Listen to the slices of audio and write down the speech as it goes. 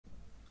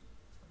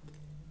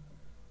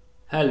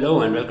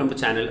Hello and welcome to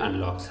channel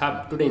Unlocks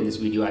Hub. Today in this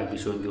video I'll be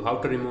showing you how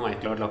to remove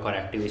iCloud lock or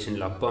activation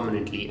lock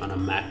permanently on a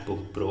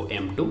MacBook Pro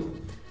M2.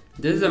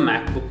 This is a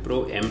MacBook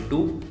Pro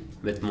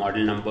M2 with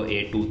model number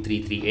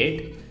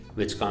A2338,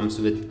 which comes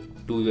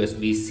with two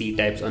USB-C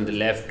types on the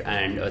left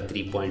and a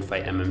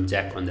 3.5mm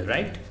jack on the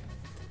right.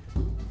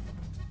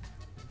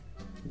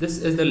 This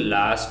is the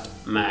last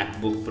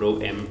MacBook Pro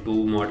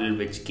M2 model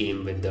which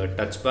came with the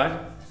touch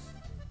bar.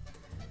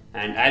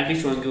 And I'll be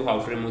showing you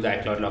how to remove the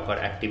iCloud lock or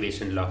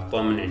activation lock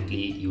permanently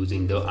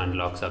using the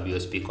unlock sub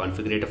USB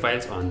configurator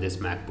files on this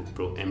MacBook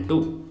Pro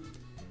M2.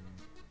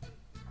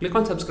 Click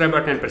on subscribe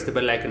button and press the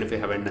bell icon if you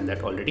haven't done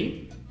that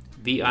already.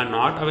 We are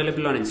not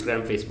available on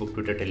Instagram, Facebook,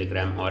 Twitter,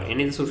 Telegram or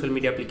any other social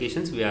media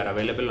applications. We are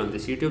available on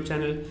this YouTube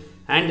channel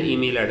and the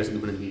email address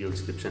given in the video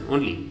description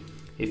only.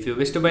 If you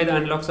wish to buy the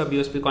unlock sub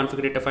USB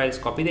configurator files,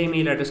 copy the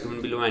email address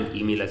given below and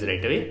email us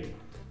right away.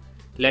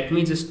 Let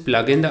me just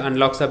plug in the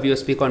unlock sub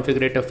USB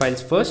configurator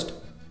files first,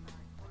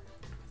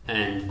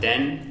 and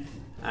then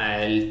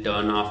I'll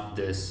turn off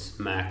this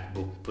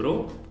MacBook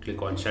Pro.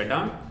 Click on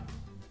shutdown.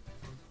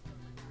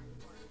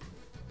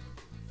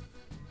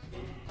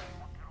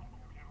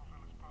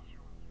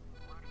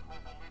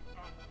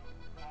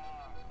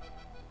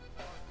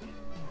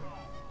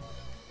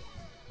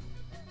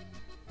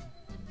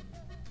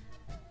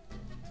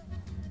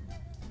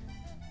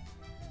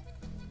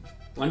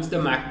 Once the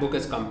MacBook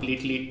is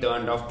completely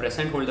turned off, press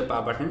and hold the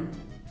power button.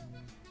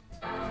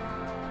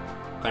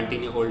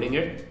 Continue holding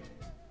it.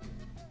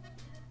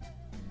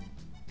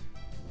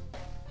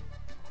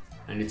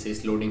 And it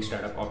says loading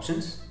startup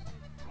options.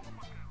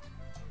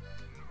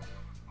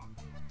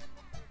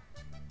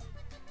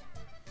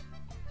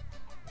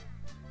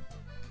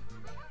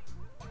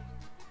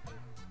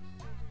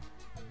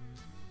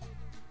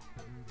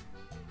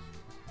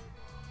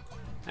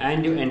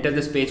 And you enter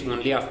this page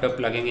only after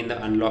plugging in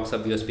the unlock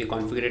sub USB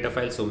configurator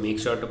file, so make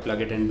sure to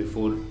plug it in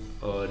before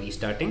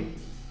restarting.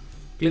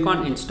 Click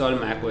on install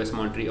macOS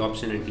Monterey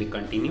option and click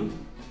continue.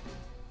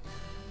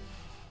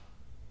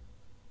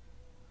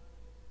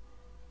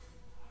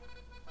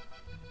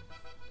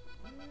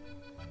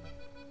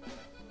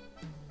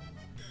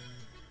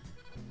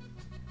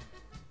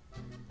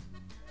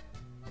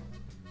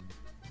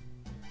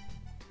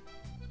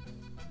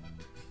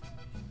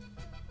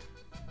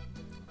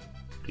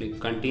 Click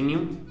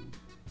continue.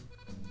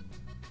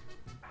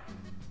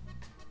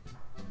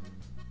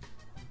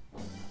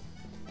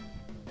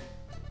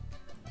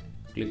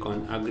 Click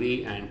on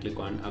agree and click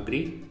on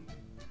agree.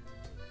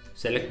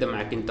 Select the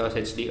Macintosh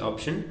HD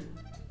option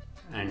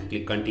and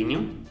click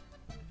continue.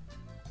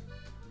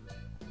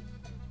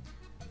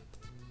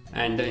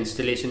 And the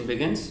installation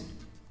begins.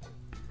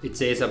 It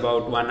says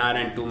about 1 hour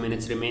and 2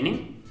 minutes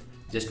remaining.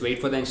 Just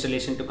wait for the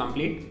installation to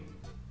complete.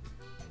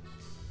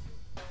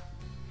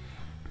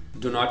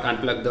 Do not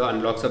unplug the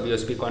unlock sub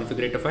USB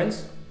configurator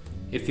files.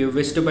 If you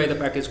wish to buy the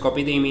package,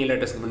 copy the email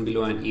address given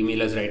below and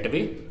email us right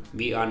away.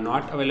 We are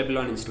not available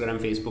on Instagram,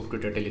 Facebook,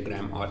 Twitter,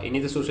 Telegram or any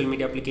other social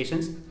media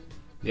applications.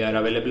 We are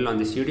available on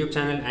this YouTube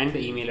channel and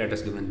the email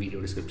address given in the video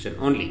description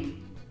only.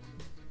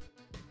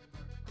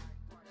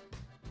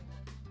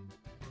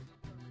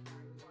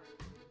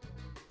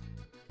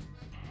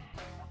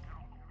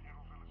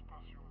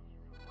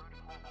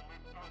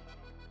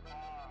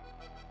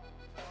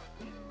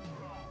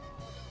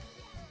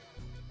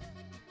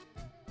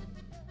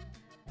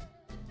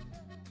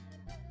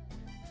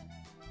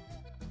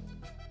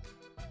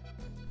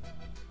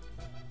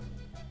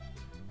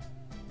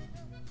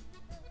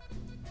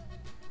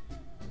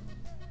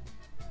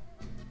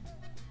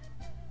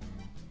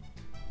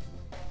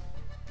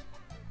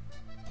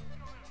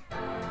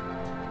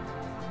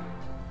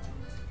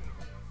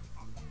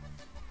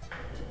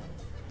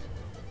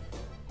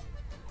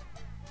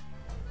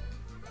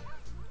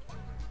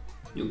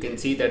 You can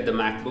see that the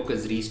MacBook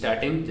is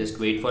restarting. Just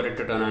wait for it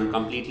to turn on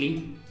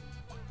completely.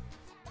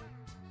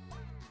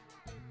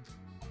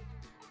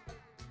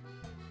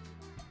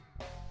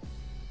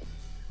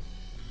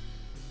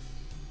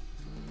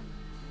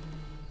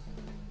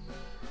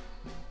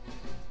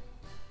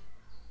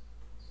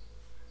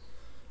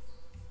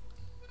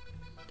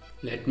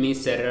 Let me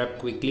set it up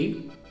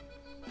quickly.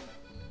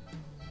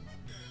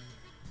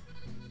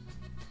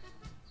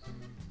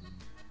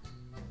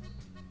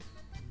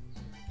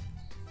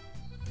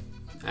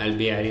 I'll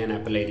be adding an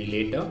Apple ID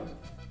later.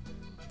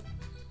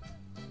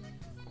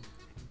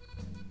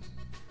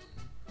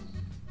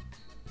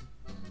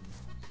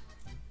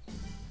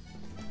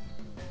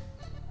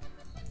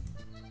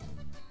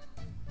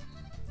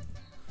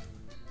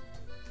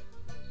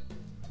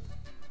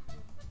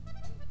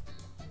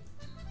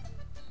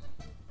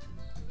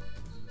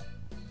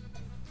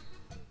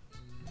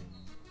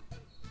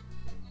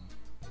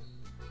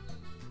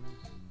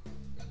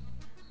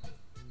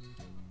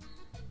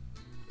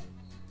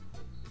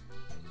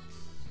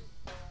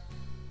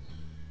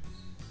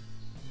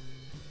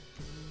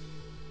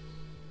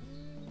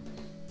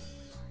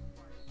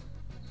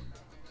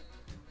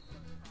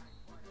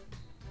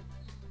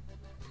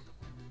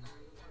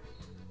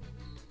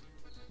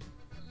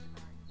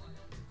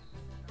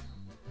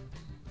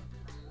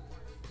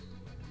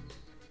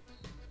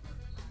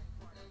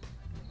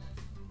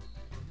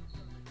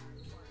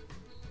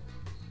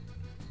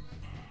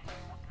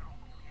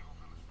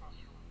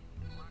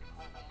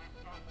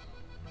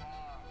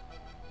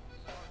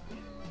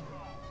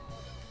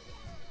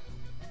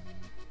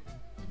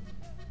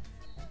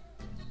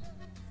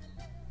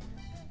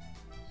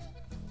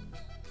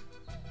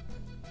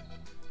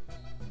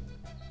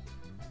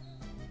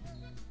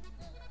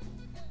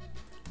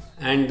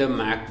 And the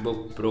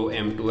MacBook Pro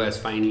M2 has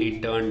finally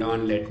turned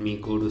on. Let me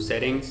go to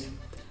settings,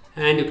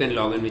 and you can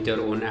log in with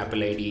your own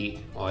Apple ID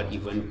or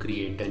even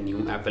create a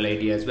new Apple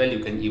ID as well. You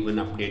can even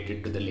update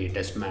it to the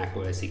latest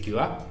macOS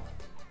Sequoia.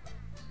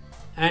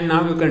 And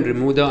now you can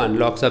remove the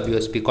unlock sub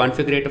USB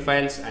configurator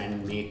files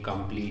and make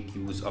complete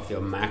use of your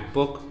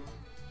MacBook.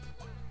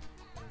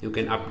 You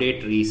can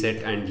update,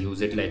 reset and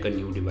use it like a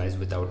new device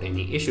without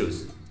any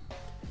issues.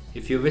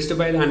 If you wish to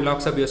buy the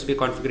unlock sub USB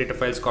configurator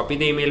files, copy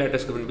the email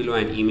address given below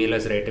and email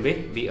us right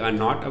away. We are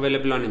not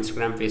available on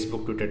Instagram,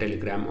 Facebook, Twitter,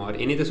 Telegram or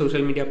any of the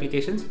social media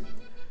applications.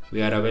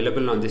 We are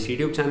available on this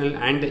YouTube channel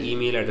and the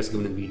email address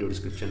given in the video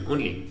description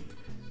only.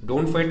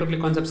 Don't forget to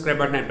click on subscribe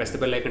button and press the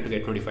bell icon to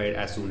get notified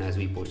as soon as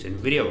we post a new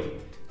video.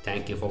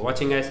 Thank you for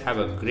watching guys. Have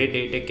a great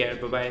day. Take care.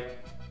 Bye bye.